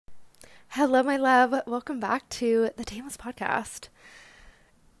Hello, my love. Welcome back to the Tameless Podcast.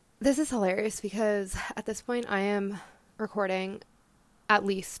 This is hilarious because at this point I am recording at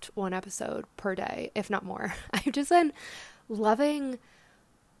least one episode per day, if not more. I've just been loving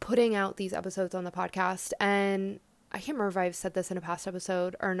putting out these episodes on the podcast, and I can't remember if I've said this in a past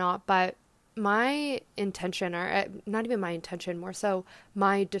episode or not, but my intention, or not even my intention, more so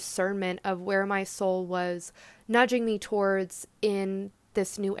my discernment of where my soul was nudging me towards in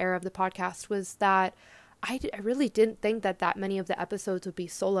this new era of the podcast was that I really didn't think that many of the episodes would be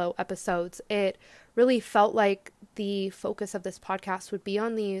solo episodes. It really felt like the focus of this podcast would be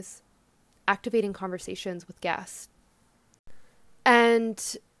on these activating conversations with guests.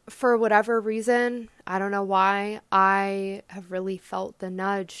 And for whatever reason, I don't know why, I have really felt the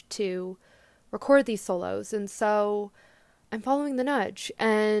nudge to record these solos. And so I'm following the nudge.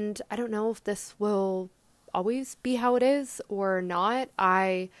 And I don't know if this will always be how it is or not.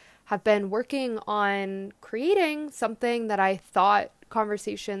 I have been working on creating something that I thought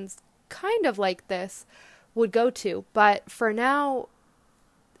conversations kind of like this would go to, but for now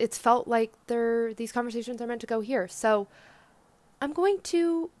it's felt like these conversations are meant to go here, so I'm going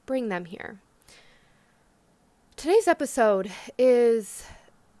to bring them here. Today's episode is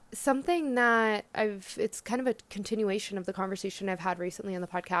something that it's kind of a continuation of the conversation I've had recently on the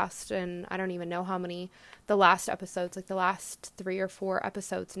podcast, and I don't even know how many the last episodes, like the last 3 or 4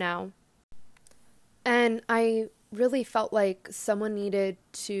 episodes now. And I really felt like someone needed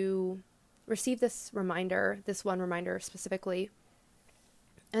to receive this reminder, this one reminder specifically.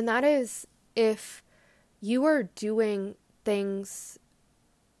 And that is, if you are doing things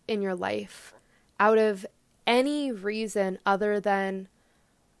in your life out of any reason other than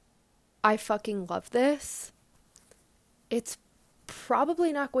I fucking love this, it's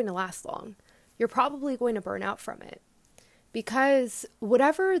probably not going to last long. You're probably going to burn out from it. Because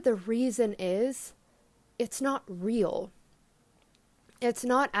whatever the reason is, it's not real. It's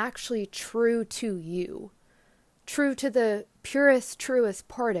not actually true to you. True to the purest, truest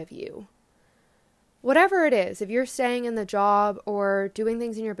part of you. Whatever it is, if you're staying in the job or doing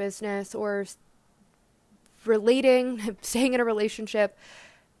things in your business or staying in a relationship,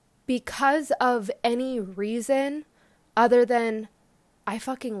 because of any reason other than I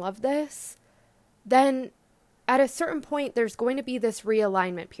fucking love this, then at a certain point there's going to be this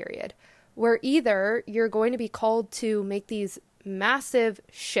realignment period where either you're going to be called to make these massive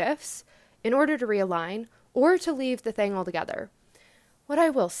shifts in order to realign or to leave the thing altogether. What I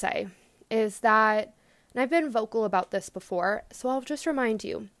will say is that, and I've been vocal about this before, so I'll just remind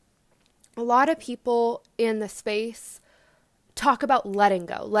you, a lot of people in the space talk about letting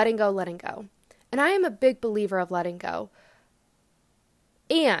go, letting go, letting go. And I am a big believer of letting go.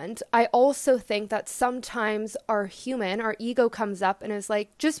 And I also think that sometimes our ego comes up and is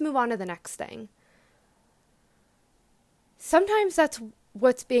like, just move on to the next thing. Sometimes that's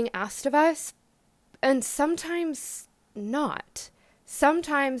what's being asked of us, and sometimes not.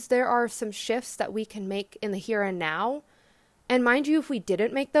 Sometimes there are some shifts that we can make in the here and now. And mind you, if we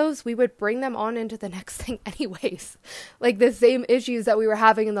didn't make those, we would bring them on into the next thing anyways. Like the same issues that we were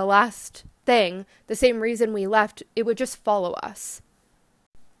having in the last thing, the same reason we left, it would just follow us.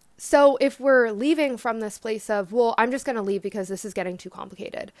 So if we're leaving from this place of, well, I'm just going to leave because this is getting too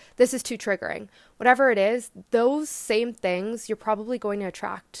complicated, this is too triggering, whatever it is, those same things, you're probably going to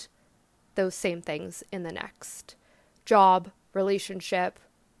attract those same things in the next job, relationship,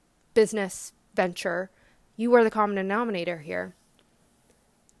 business, venture. You are the common denominator here.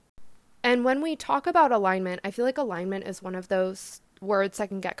 And when we talk about alignment, I feel like alignment is one of those words that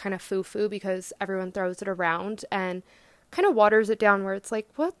can get kind of foo-foo because everyone throws it around and kind of waters it down where it's like,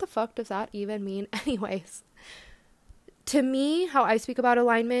 what the fuck does that even mean anyways? To me, how I speak about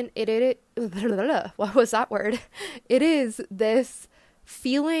alignment, what was that word? It is this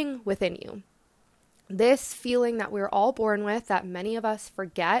feeling within you. This feeling that we're all born with that many of us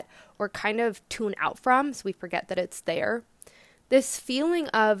forget or kind of tune out from, so we forget that it's there. This feeling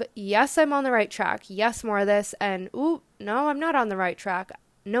of, yes, I'm on the right track. Yes, more of this. And, ooh, no, I'm not on the right track.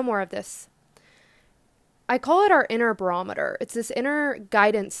 No more of this. I call it our inner barometer. It's this inner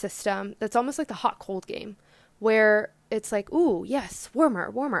guidance system that's almost like the hot cold game where it's like, ooh, yes, warmer,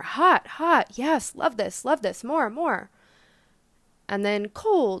 warmer, hot, hot. Yes, love this, more, more. And then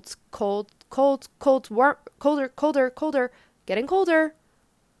cold, warm, colder, getting colder.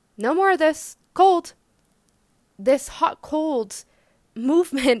 No more of this, cold. This hot, cold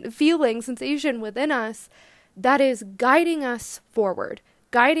movement, feeling, sensation within us that is guiding us forward,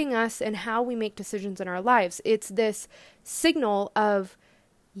 guiding us in how we make decisions in our lives. It's this signal of,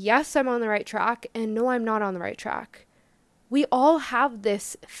 yes, I'm on the right track, and no, I'm not on the right track. we all have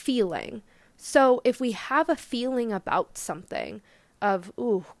this feeling. So if we have a feeling about something of,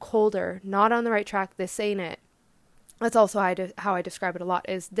 ooh, colder, not on the right track, this ain't it. That's also how I describe it a lot,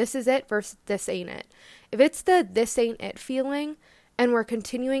 is this is it versus this ain't it. If it's the this ain't it feeling and we're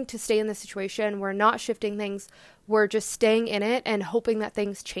continuing to stay in the situation, we're not shifting things, we're just staying in it and hoping that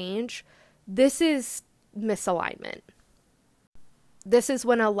things change, this is misalignment. This is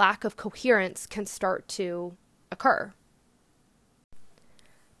when a lack of coherence can start to occur.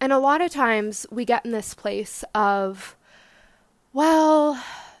 And a lot of times we get in this place of, well,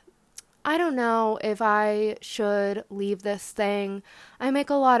 I don't know if I should leave this thing. I make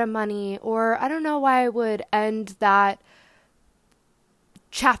a lot of money, or I don't know why I would end that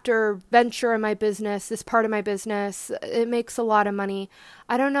chapter venture in my business, this part of my business. It makes a lot of money.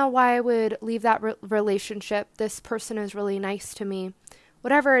 I don't know why I would leave that relationship. This person is really nice to me.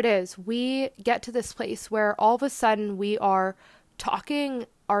 Whatever it is, we get to this place where all of a sudden we are talking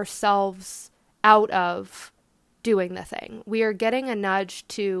ourselves out of doing the thing. We are getting a nudge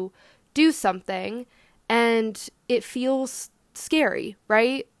to do something, and it feels scary,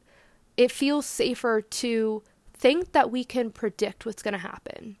 right? It feels safer to think that we can predict what's going to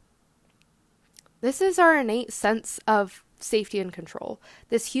happen. This is our innate sense of safety and control.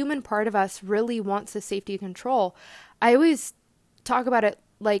 This human part of us really wants the safety and control. I always talk about it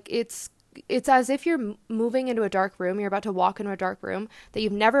like it's as if you're moving into a dark room, you're about to walk into a dark room that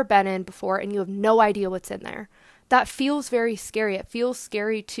you've never been in before, and you have no idea what's in there. That feels very scary. It feels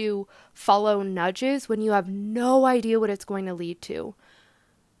scary to follow nudges when you have no idea what it's going to lead to.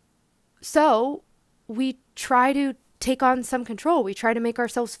 So we try to take on some control. We try to make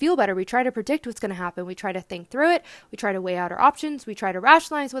ourselves feel better. We try to predict what's going to happen. We try to think through it. We try to weigh out our options. We try to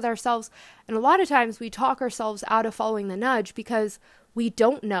rationalize with ourselves. And a lot of times we talk ourselves out of following the nudge because we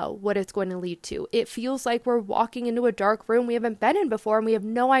don't know what it's going to lead to. It feels like we're walking into a dark room we haven't been in before, and we have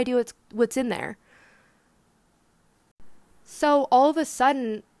no idea what's in there. So all of a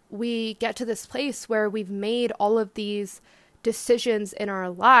sudden, we get to this place where we've made all of these decisions in our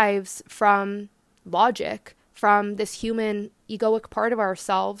lives from logic, from this human egoic part of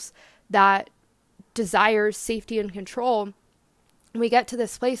ourselves that desires safety and control. We get to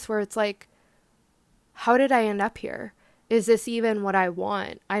this place where it's like, how did I end up here? Is this even what I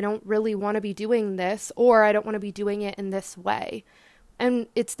want? I don't really want to be doing this, or I don't want to be doing it in this way. And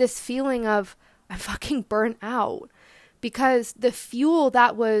it's this feeling of, I'm fucking burnt out. Because the fuel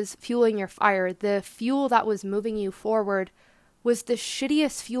that was fueling your fire, the fuel that was moving you forward, was the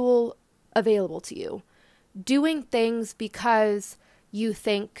shittiest fuel available to you. Doing things because you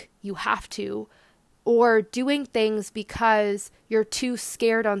think you have to, or doing things because you're too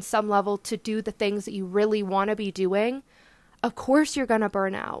scared on some level to do the things that you really want to be doing, of course you're going to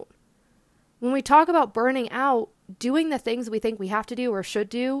burn out. When we talk about burning out, doing the things we think we have to do or should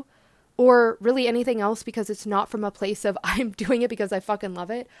do, or really anything else because it's not from a place of I'm doing it because I fucking love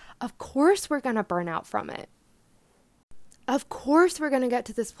it, of course we're going to burn out from it. Of course we're going to get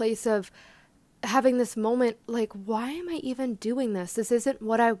to this place of having this moment like, why am I even doing this? This isn't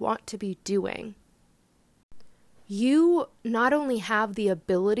what I want to be doing. You not only have the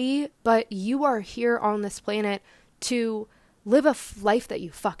ability, but you are here on this planet to live a life that you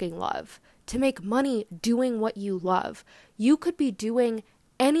fucking love, to make money doing what you love. You could be doing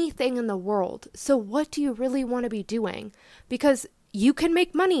anything in the world. So what do you really want to be doing? Because you can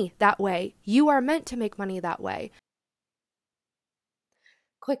make money that way. You are meant to make money that way.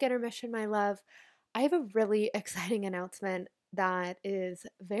 Quick intermission, my love. I have a really exciting announcement that is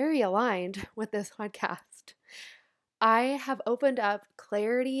very aligned with this podcast. I have opened up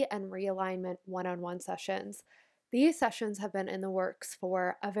clarity and realignment one-on-one sessions. These sessions have been in the works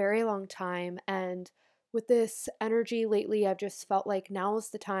for a very long time, and with this energy lately, I've just felt like now is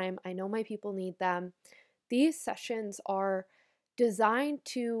the time. I know my people need them. These sessions are designed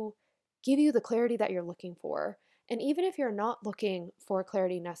to give you the clarity that you're looking for. And even if you're not looking for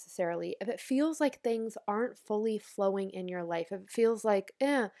clarity necessarily, if it feels like things aren't fully flowing in your life, if it feels like,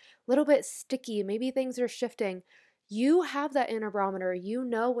 a little bit sticky, maybe things are shifting, you have that inner barometer. You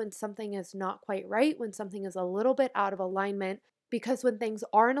know when something is not quite right, when something is a little bit out of alignment. Because when things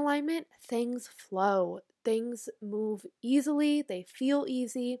are in alignment, things flow, things move easily, they feel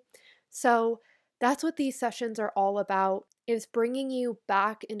easy. So that's what these sessions are all about, is bringing you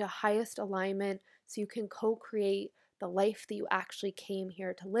back into highest alignment so you can co-create the life that you actually came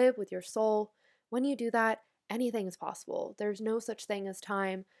here to live with your soul. When you do that, anything is possible. There's no such thing as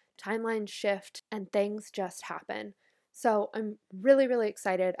time. Timelines shift and things just happen. So I'm really, really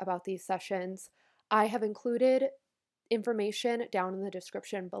excited about these sessions. I have included information down in the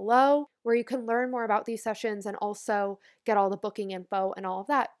description below where you can learn more about these sessions and also get all the booking info and all of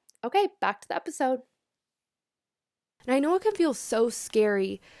that. Okay, back to the episode. And I know it can feel so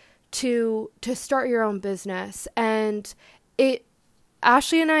scary to start your own business, and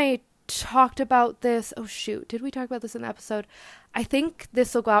Ashley and I talked about this. Oh shoot, did we talk about this in the episode? I think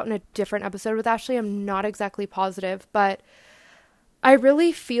this will go out in a different episode with Ashley. I'm not exactly positive, but I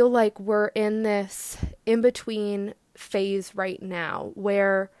really feel like we're in this in-between phase right now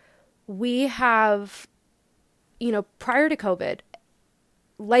where we have, prior to COVID,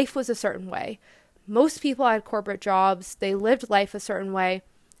 life was a certain way. Most people had corporate jobs. They lived life a certain way.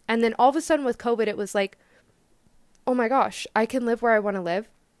 And then all of a sudden with COVID, it was like, oh my gosh, I can live where I want to live.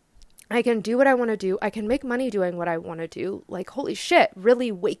 I can do what I want to do. I can make money doing what I want to do. Like, holy shit,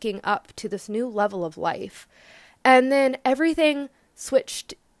 really waking up to this new level of life. And then everything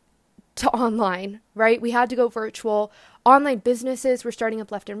switched to online, right? We had to go virtual. Online businesses were starting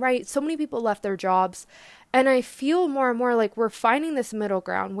up left and right. So many people left their jobs. And I feel more and more like we're finding this middle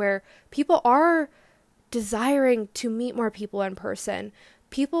ground where people are desiring to meet more people in person.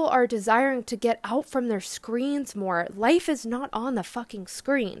 People are desiring to get out from their screens more. Life is not on the fucking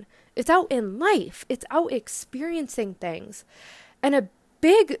screen. It's out in life. It's out experiencing things. And a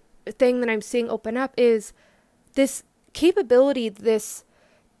big thing that I'm seeing open up is this capability, this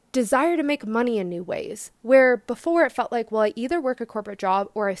desire to make money in new ways, where before it felt like, well, I either work a corporate job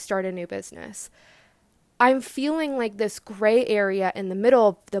or I start a new business. I'm feeling like this gray area in the middle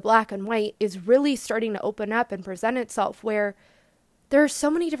of the black and white is really starting to open up and present itself, where there are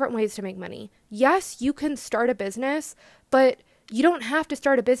so many different ways to make money. Yes, you can start a business, but you don't have to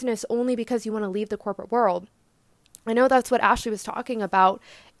start a business only because you want to leave the corporate world. I know that's what Ashley was talking about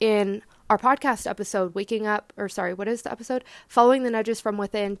in our podcast episode, what is the episode? Following the Nudges from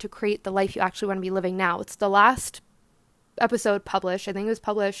Within to Create the Life You Actually Want to Be Living Now. It's the last episode published. I think it was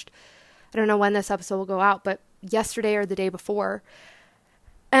published, I don't know when this episode will go out, but yesterday or the day before.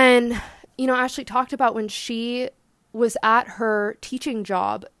 And, Ashley talked about when she was at her teaching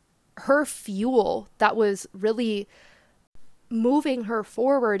job, her fuel that was really moving her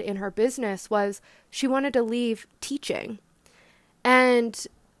forward in her business was she wanted to leave teaching. And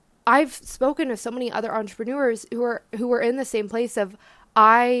I've spoken to so many other entrepreneurs who were in the same place of,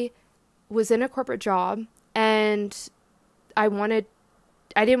 I was in a corporate job and I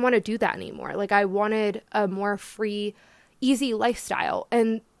didn't want to do that anymore. Like, I wanted a more free, easy lifestyle.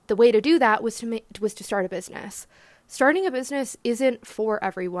 And the way to do that was to start a business. Starting a business isn't for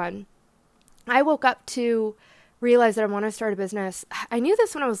everyone. I woke up to realize that I want to start a business. I knew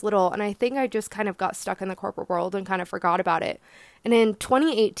this when I was little, and I think I just kind of got stuck in the corporate world and kind of forgot about it. And in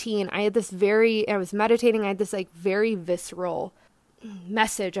 2018, I was meditating. I had this like very visceral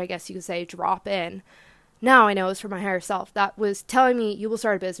message, I guess you could say, drop in. Now I know it's from my higher self that was telling me, you will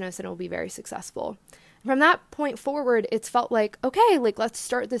start a business and it will be very successful. From that point forward, it's felt like, okay, like let's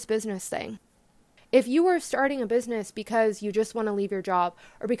start this business thing. If you are starting a business because you just want to leave your job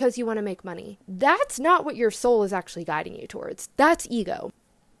or because you want to make money, that's not what your soul is actually guiding you towards. That's ego.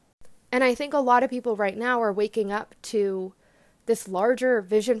 And I think a lot of people right now are waking up to this larger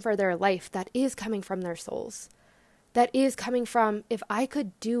vision for their life that is coming from their souls. That is coming from, if I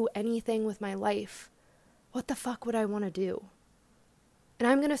could do anything with my life, what the fuck would I want to do? And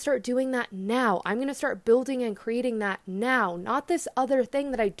I'm going to start doing that now. I'm going to start building and creating that now. Not this other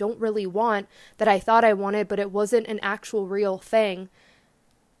thing that I don't really want, that I thought I wanted, but it wasn't an actual real thing.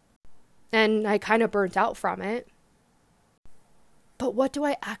 And I kind of burnt out from it. But what do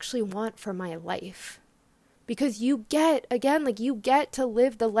I actually want for my life? Because you get to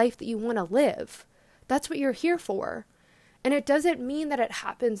live the life that you want to live. That's what you're here for. And it doesn't mean that it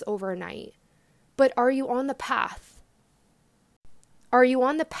happens overnight. But are you on the path? Are you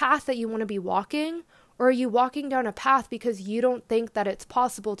on the path that you want to be walking? Or are you walking down a path because you don't think that it's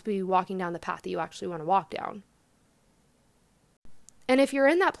possible to be walking down the path that you actually want to walk down? And if you're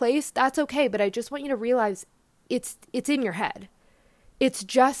in that place, that's okay. But I just want you to realize it's in your head. It's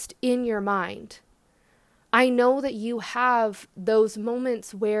just in your mind. I know that you have those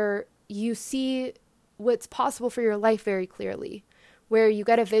moments where you see what's possible for your life very clearly, where you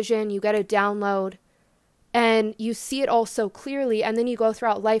get a vision, you get a download, and you see it all so clearly, and then you go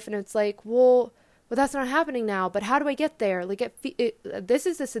throughout life and it's like, well, that's not happening now, but how do I get there? Like, this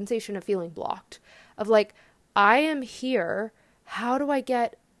is the sensation of feeling blocked, of like, I am here, how do I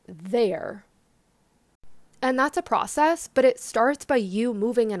get there? And that's a process, but it starts by you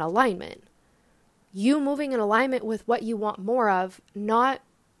moving in alignment. You moving in alignment with what you want more of, not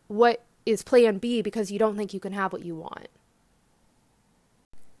what is plan B because you don't think you can have what you want.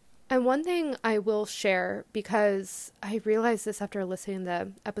 And one thing I will share, because I realized this after listening to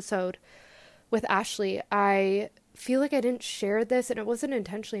the episode with Ashley, I feel like I didn't share this, and it wasn't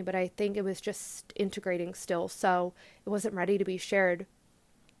intentionally, but I think it was just integrating still, so it wasn't ready to be shared.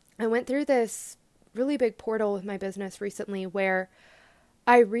 I went through this really big portal with my business recently where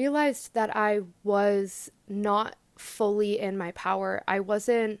I realized that I was not fully in my power. I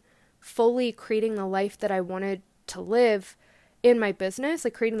wasn't fully creating the life that I wanted to live in my business,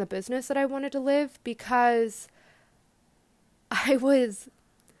 like creating the business that I wanted to live, because I was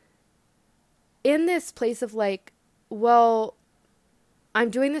in this place of like, well, I'm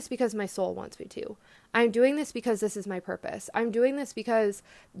doing this because my soul wants me to. I'm doing this because this is my purpose. I'm doing this because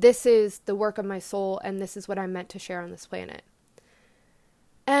this is the work of my soul and this is what I'm meant to share on this planet.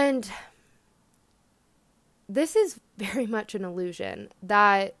 And this is very much an illusion.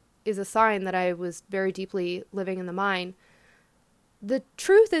 That is a sign that I was very deeply living in the mind. The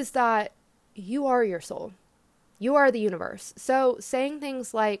truth is that you are your soul. You are the universe. So saying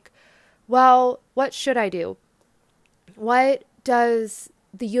things like, well, what should I do? What does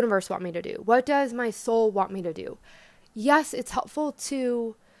the universe want me to do? What does my soul want me to do? Yes, it's helpful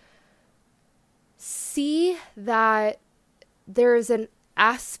to see that there's an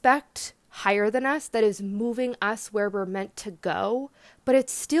aspect higher than us that is moving us where we're meant to go, but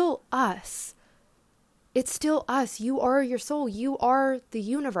it's still us. It's still us. You are your soul. You are the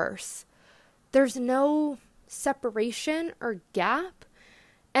universe. There's no separation or gap.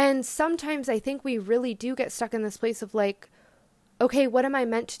 And sometimes I think we really do get stuck in this place of like, okay, what am I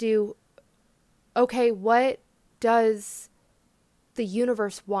meant to do? Okay, what does the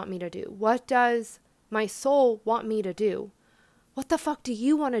universe want me to do? What does my soul want me to do? What the fuck do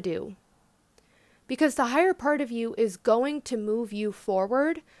you want to do? Because the higher part of you is going to move you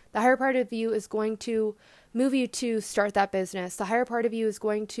forward. The higher part of you is going to move you to start that business. The higher part of you is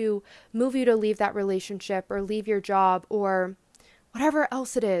going to move you to leave that relationship or leave your job or whatever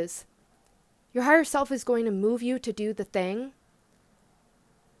else it is. Your higher self is going to move you to do the thing.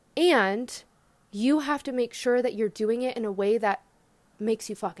 And you have to make sure that you're doing it in a way that makes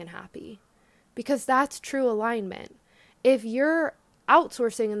you fucking happy. Because that's true alignment. If you're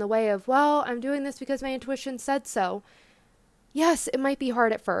outsourcing in the way of, well, I'm doing this because my intuition said so. Yes, it might be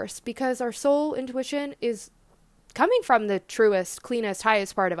hard at first because our soul intuition is coming from the truest, cleanest,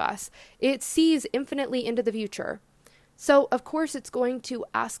 highest part of us. It sees infinitely into the future. So, of course, it's going to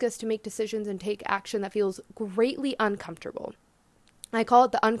ask us to make decisions and take action that feels greatly uncomfortable. I call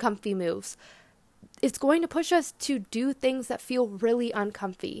it the uncomfy moves. It's going to push us to do things that feel really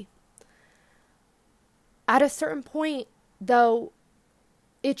uncomfy. At a certain point, though,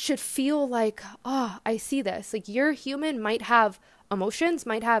 it should feel like, oh, I see this. Like your human might have emotions,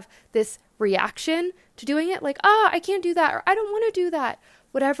 might have this reaction to doing it. Like, I can't do that, or I don't want to do that,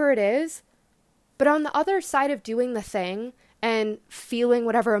 whatever it is. But on the other side of doing the thing and feeling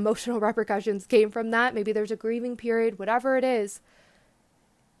whatever emotional repercussions came from that, maybe there's a grieving period, whatever it is,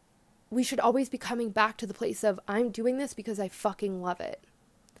 we should always be coming back to the place of, I'm doing this because I fucking love it.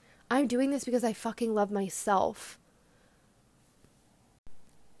 I'm doing this because I fucking love myself.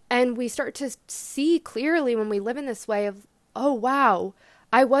 And we start to see clearly when we live in this way of, oh, wow,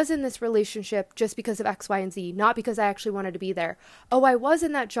 I was in this relationship just because of X, Y, and Z, not because I actually wanted to be there. Oh, I was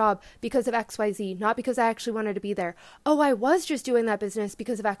in that job because of X, Y, Z, not because I actually wanted to be there. Oh, I was just doing that business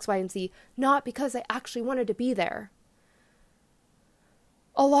because of X, Y, and Z, not because I actually wanted to be there.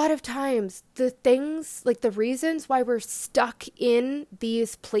 A lot of times, the things, like the reasons why we're stuck in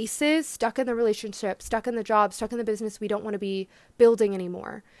these places, stuck in the relationship, stuck in the job, stuck in the business we don't want to be building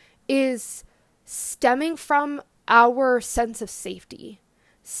anymore, is stemming from our sense of safety,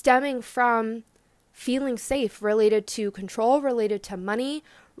 stemming from feeling safe related to control, related to money,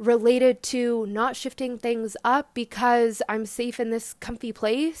 related to not shifting things up because I'm safe in this comfy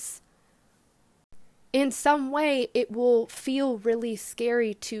place. In some way, it will feel really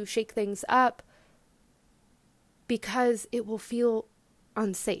scary to shake things up because it will feel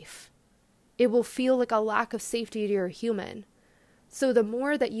unsafe. It will feel like a lack of safety to your human. So the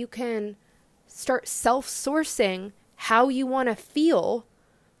more that you can start self-sourcing how you want to feel,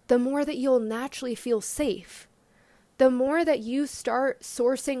 the more that you'll naturally feel safe. The more that you start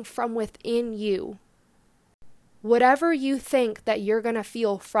sourcing from within you, whatever you think that you're going to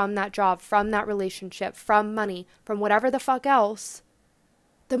feel from that job, from that relationship, from money, from whatever the fuck else,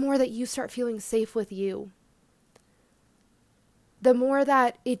 the more that you start feeling safe with you. The more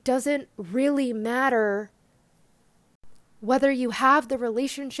that it doesn't really matter whether you have the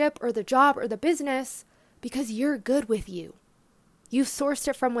relationship or the job or the business because you're good with you. You sourced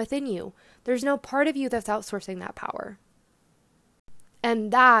it from within you. There's no part of you that's outsourcing that power.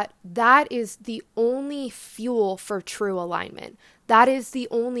 And that is the only fuel for true alignment. That is the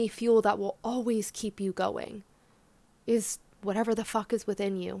only fuel that will always keep you going, is whatever the fuck is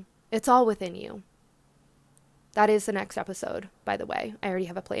within you. It's all within you. That is the next episode, by the way. I already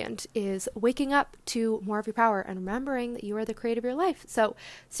have it planned, is waking up to more of your power and remembering that you are the creator of your life. So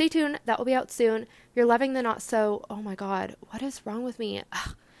stay tuned. That will be out soon. If you're loving the not so, oh my God, what is wrong with me?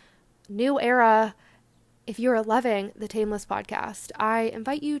 Ugh. New era. If you are loving the Tameless podcast, I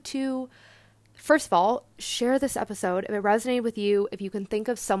invite you to, first of all, share this episode. If it resonated with you, if you can think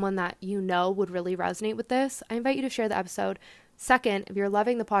of someone that you know would really resonate with this, I invite you to share the episode. Second, if you're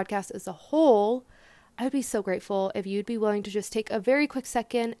loving the podcast as a whole, I would be so grateful if you'd be willing to just take a very quick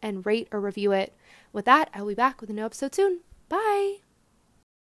second and rate or review it. With that, I will be back with a new episode soon. Bye.